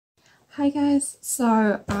Hi guys,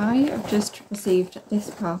 so I have just received this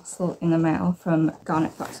parcel in the mail from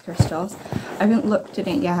Garnet Fox Crystals. I haven't looked at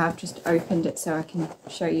it yet, I've just opened it so I can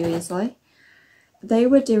show you easily. They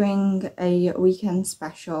were doing a weekend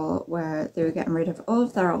special where they were getting rid of all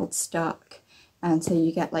of their old stock, and so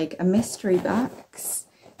you get like a mystery box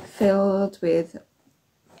filled with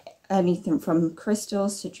anything from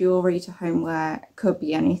crystals to jewellery to homeware, could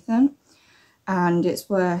be anything. And it's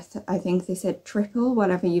worth, I think they said triple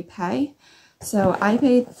whatever you pay. So I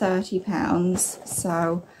paid £30,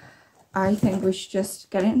 so I think we should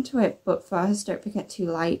just get into it. But first, don't forget to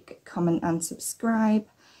like, comment and subscribe.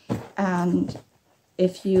 And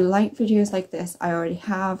if you like videos like this, I already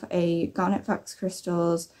have a Garnet Fox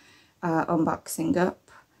Crystals unboxing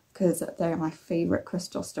up, because they're my favourite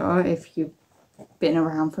crystal store. If you've been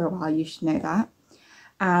around for a while, you should know that.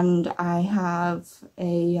 And I have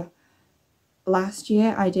a... Last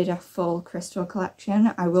year I did a full crystal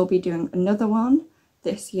collection. I will be doing another one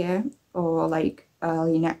this year or like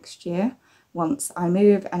early next year once I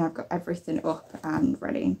move and I've got everything up and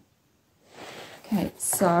ready. Okay,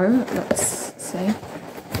 so let's see.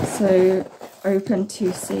 So open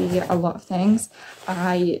to see a lot of things.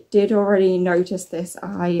 I did already notice this.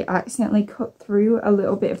 I accidentally cut through a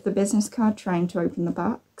little bit of the business card trying to open the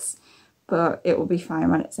box, but it will be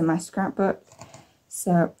fine when it's in my scrapbook.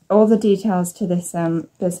 So all the details to this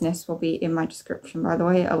business will be in my description, by the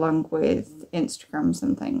way, along with Instagrams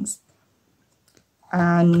and things.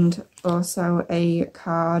 And also a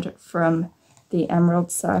card from the Emerald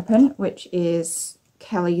Serpent, which is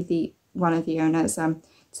Kelly, one of the owners.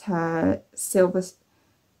 It's her silver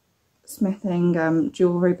smithing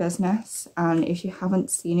jewellery business, and if you haven't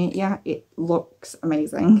seen it yet, it looks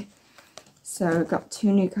amazing. So I've got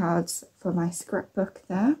 2 new cards for my scrapbook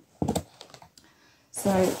there.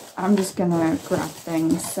 So I'm just gonna grab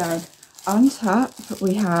things. So on top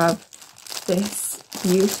we have this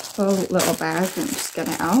beautiful little bag. Let me just get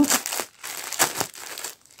it out.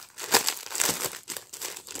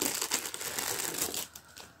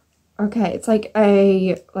 Okay, it's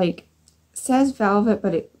like says velvet,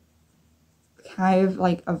 but it kind of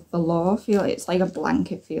like a velour feel. It's like a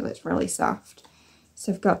blanket feel. It's really soft.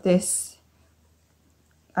 So I've got this.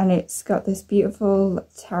 And it's got this beautiful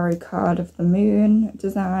tarot card of the moon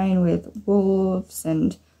design with wolves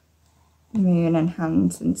and moon and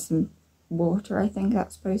hands and some water, I think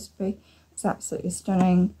that's supposed to be. It's absolutely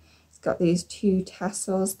stunning. It's got these 2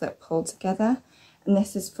 tassels that pull together, and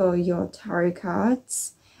this is for your tarot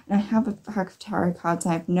cards. And I have a pack of tarot cards.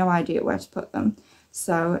 I have no idea where to put them.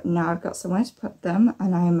 So now I've got somewhere to put them,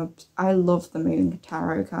 and I love the moon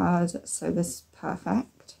tarot card, so this is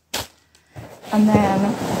perfect. And then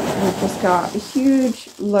we've just got a huge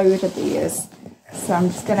load of these, so I'm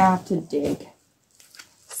just going to have to dig.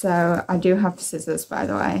 So I do have scissors, by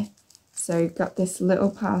the way. So you've got this little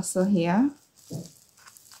parcel here.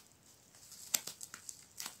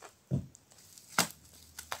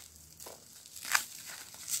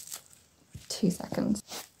 Two seconds.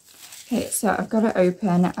 Okay, so I've got it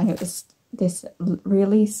open, and it was this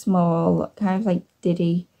really small, kind of like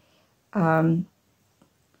diddy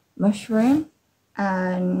mushroom.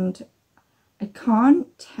 And I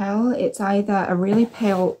can't tell, it's either a really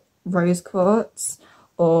pale rose quartz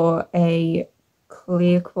or a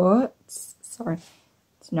clear quartz. Sorry,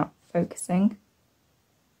 it's not focusing.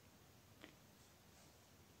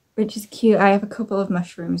 Which is cute. I have a couple of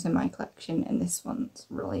mushrooms in my collection and this one's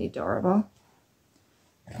really adorable.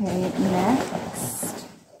 Okay, next,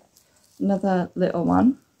 another little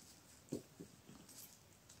one.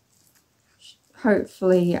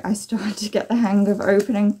 Hopefully I started to get the hang of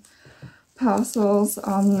opening parcels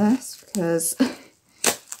on this, because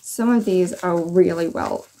some of these are really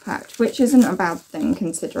well packed, which isn't a bad thing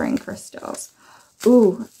considering crystals.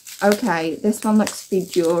 Ooh, okay, this one looks to be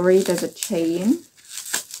jewellery. There's a chain.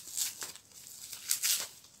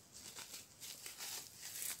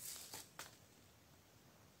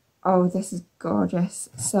 Oh, this is gorgeous.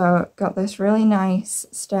 So got this really nice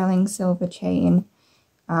sterling silver chain,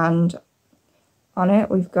 and on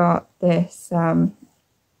it we've got this,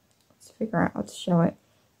 let's figure out how to show it,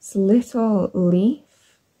 this little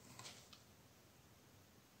leaf,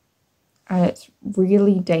 and it's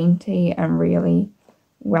really dainty and really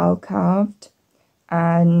well carved,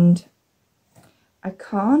 and I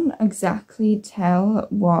can't exactly tell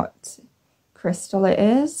what crystal it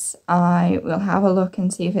is. I will have a look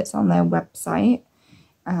and see if it's on their website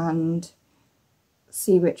and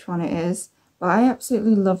see which one it is, but I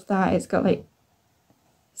absolutely love that. It's got like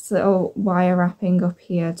little wire wrapping up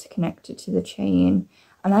here to connect it to the chain,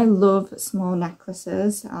 and I love small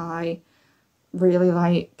necklaces. I really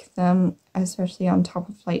like them, especially on top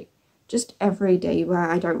of like just everyday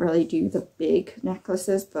wear. I don't really do the big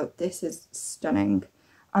necklaces, but this is stunning.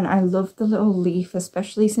 And I love the little leaf,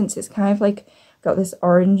 especially since it's kind of like got this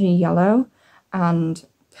orangey yellow, and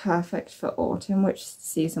perfect for autumn, which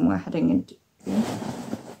season we're heading into.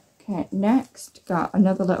 Okay, next got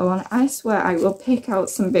another little one. I swear I will pick out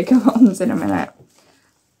some bigger ones in a minute.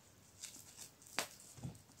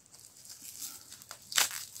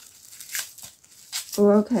 Oh,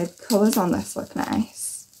 okay, the colours on this look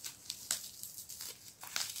nice.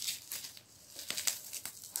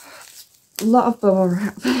 A lot of bubble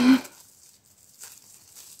wrap.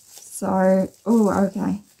 So, oh,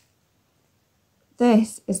 okay.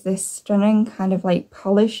 This is this stunning kind of like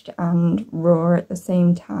polished and raw at the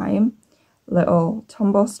same time little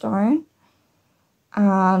tumble stone.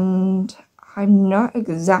 And I'm not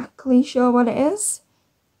exactly sure what it is.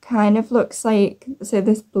 Kind of looks like, so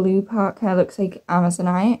this blue part kind of looks like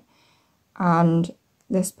Amazonite, and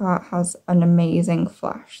this part has an amazing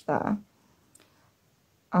flash there.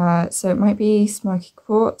 So it might be smoky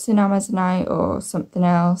quartz in Amazonite or something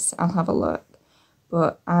else. I'll have a look,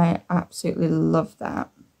 but I absolutely love that.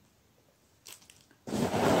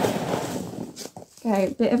 Okay,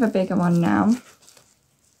 a bit of a bigger one now.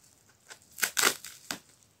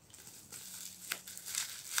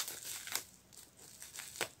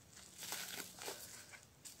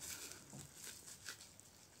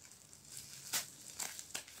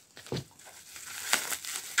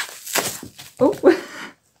 Oh,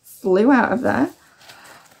 flew out of there.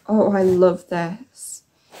 Oh, I love this.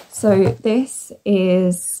 So this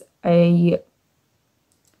is a,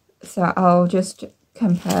 so I'll just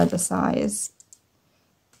compare the size.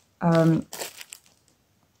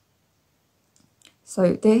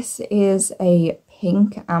 So this is a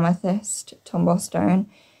pink amethyst tumble stone.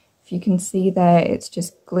 If you can see there, it's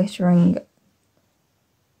just glittering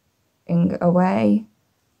away.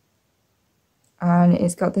 And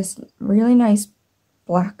it's got this really nice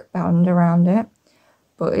black band around it,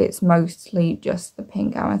 but it's mostly just the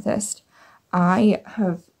pink amethyst. I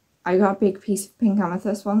got a big piece of pink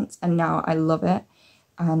amethyst once, and now I love it,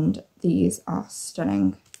 and these are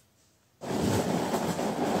stunning.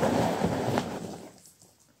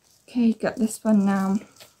 Okay, got this one now.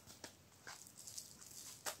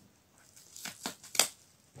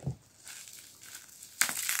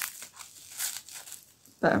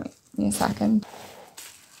 Bear with me a second.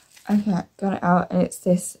 Okay, got it out, and it's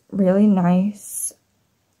this really nice,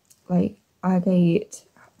 like, agate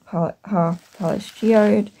half polished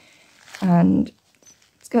geode, and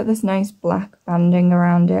it's got this nice black banding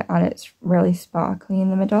around it, and it's really sparkly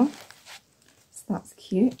in the middle, so that's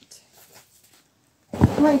cute.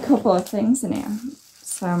 Quite a couple of things in here.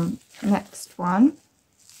 So next one.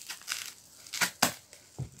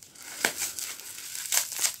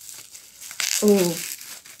 Oh.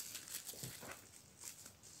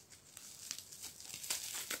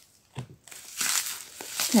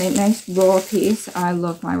 Okay, nice raw piece. I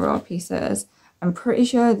love my raw pieces. I'm pretty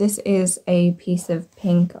sure this is a piece of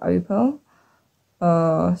pink opal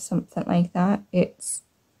or something like that.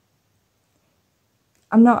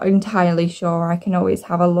 I'm not entirely sure. I can always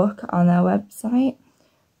have a look on their website,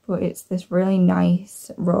 but it's this really nice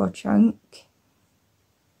raw chunk.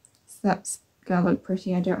 So that's gonna look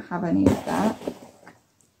pretty. I don't have any of that.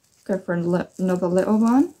 Go for another little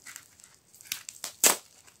one.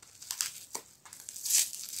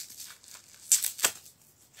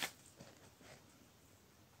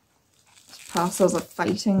 Parcels are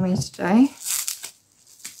fighting me today.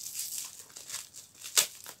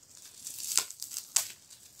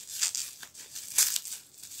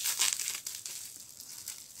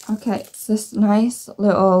 Okay, it's this nice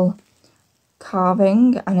little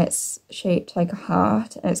carving, and it's shaped like a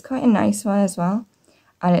heart, and it's quite a nice one as well.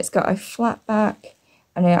 And it's got a flat back,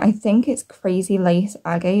 and I think it's crazy lace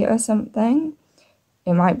agate or something.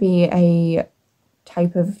 It might be a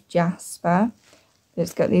type of jasper.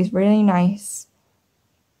 It's got these really nice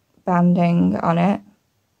banding on it.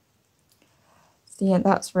 So yeah,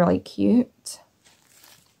 that's really cute.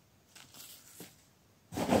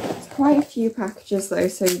 It's quite a few packages though,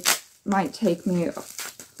 so it might take me a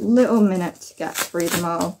little minute to get through them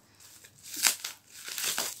all.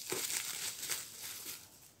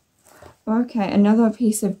 Okay, another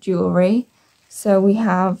piece of jewellery. So we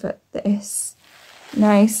have this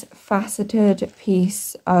nice faceted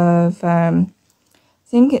piece of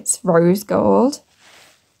I think it's rose gold,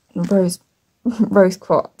 rose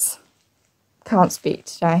quartz. Can't speak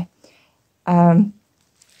today.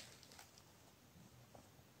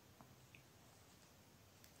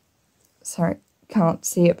 Sorry, can't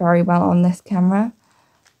see it very well on this camera.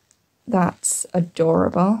 That's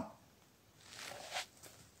adorable.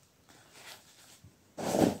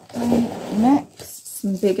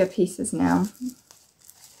 some bigger pieces now.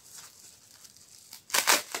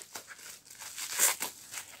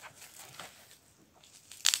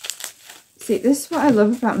 See, this is what I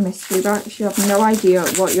love about mystery box. You have no idea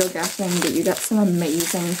what you're getting, but you get some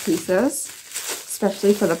amazing pieces,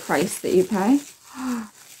 especially for the price that you pay.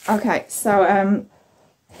 Okay, so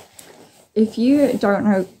if you don't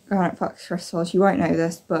know Garnet Fox Crystals, you won't know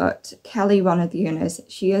this, but Kelly, one of the owners,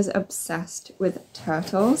 she is obsessed with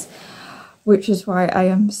turtles, which is why I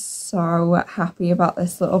am so happy about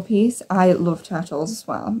this little piece. I love turtles as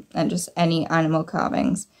well, and just any animal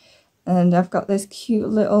carvings. And I've got this cute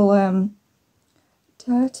little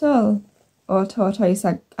turtle or tortoise,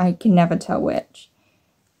 I can never tell which.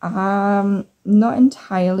 I'm not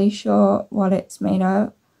entirely sure what it's made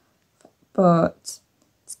of, but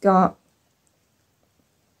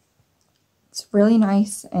it's really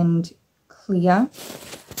nice and clear.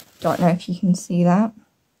 Don't know if you can see that.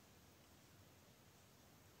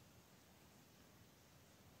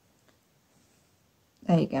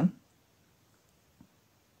 There you go.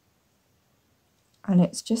 And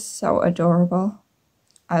it's just so adorable.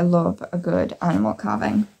 I love a good animal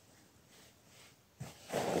carving.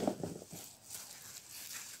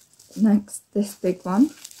 Next, this big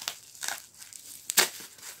one.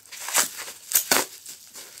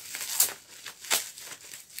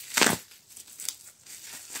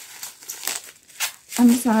 And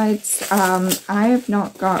besides, I have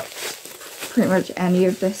not got pretty much any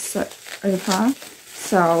of this so far,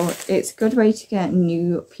 so it's a good way to get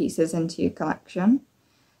new pieces into your collection.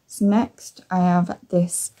 So next I have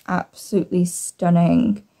this absolutely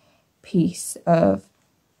stunning piece of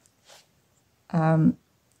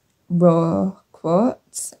raw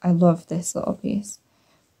quartz. I love this little piece.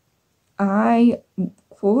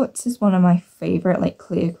 Quartz is one of my favourite, like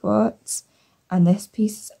clear quartz, and this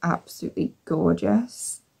piece is absolutely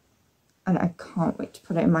gorgeous and I can't wait to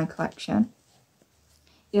put it in my collection.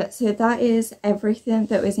 Yeah, so that is everything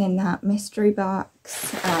that was in that mystery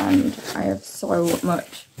box, and I have so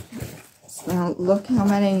much. So look how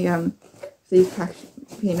many these packed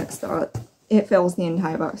peanuts there are. It fills the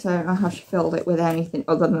entire box, so I don't know how she filled it with anything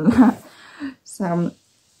other than that. So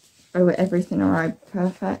everything arrived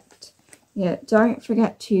perfect. Yeah, don't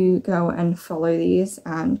forget to go and follow these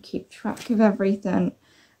and keep track of everything,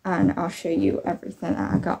 and I'll show you everything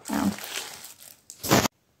that I got now.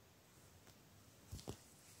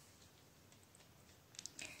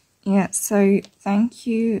 Yeah, so thank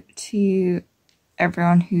you to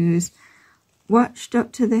everyone who's watched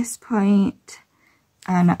up to this point,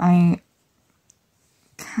 and I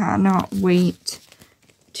cannot wait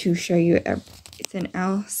to show you everything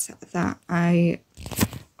else that I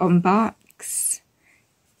unbox.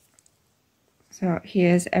 So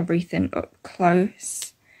here's everything up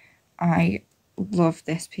close. I love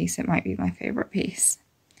this piece. It might be my favourite piece.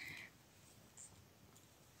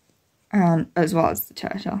 And as well as the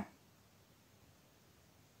turtle.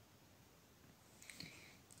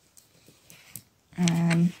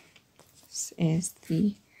 And this is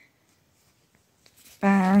the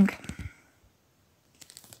bag.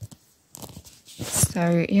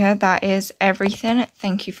 So yeah, that is everything.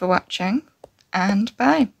 Thank you for watching, and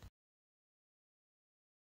bye.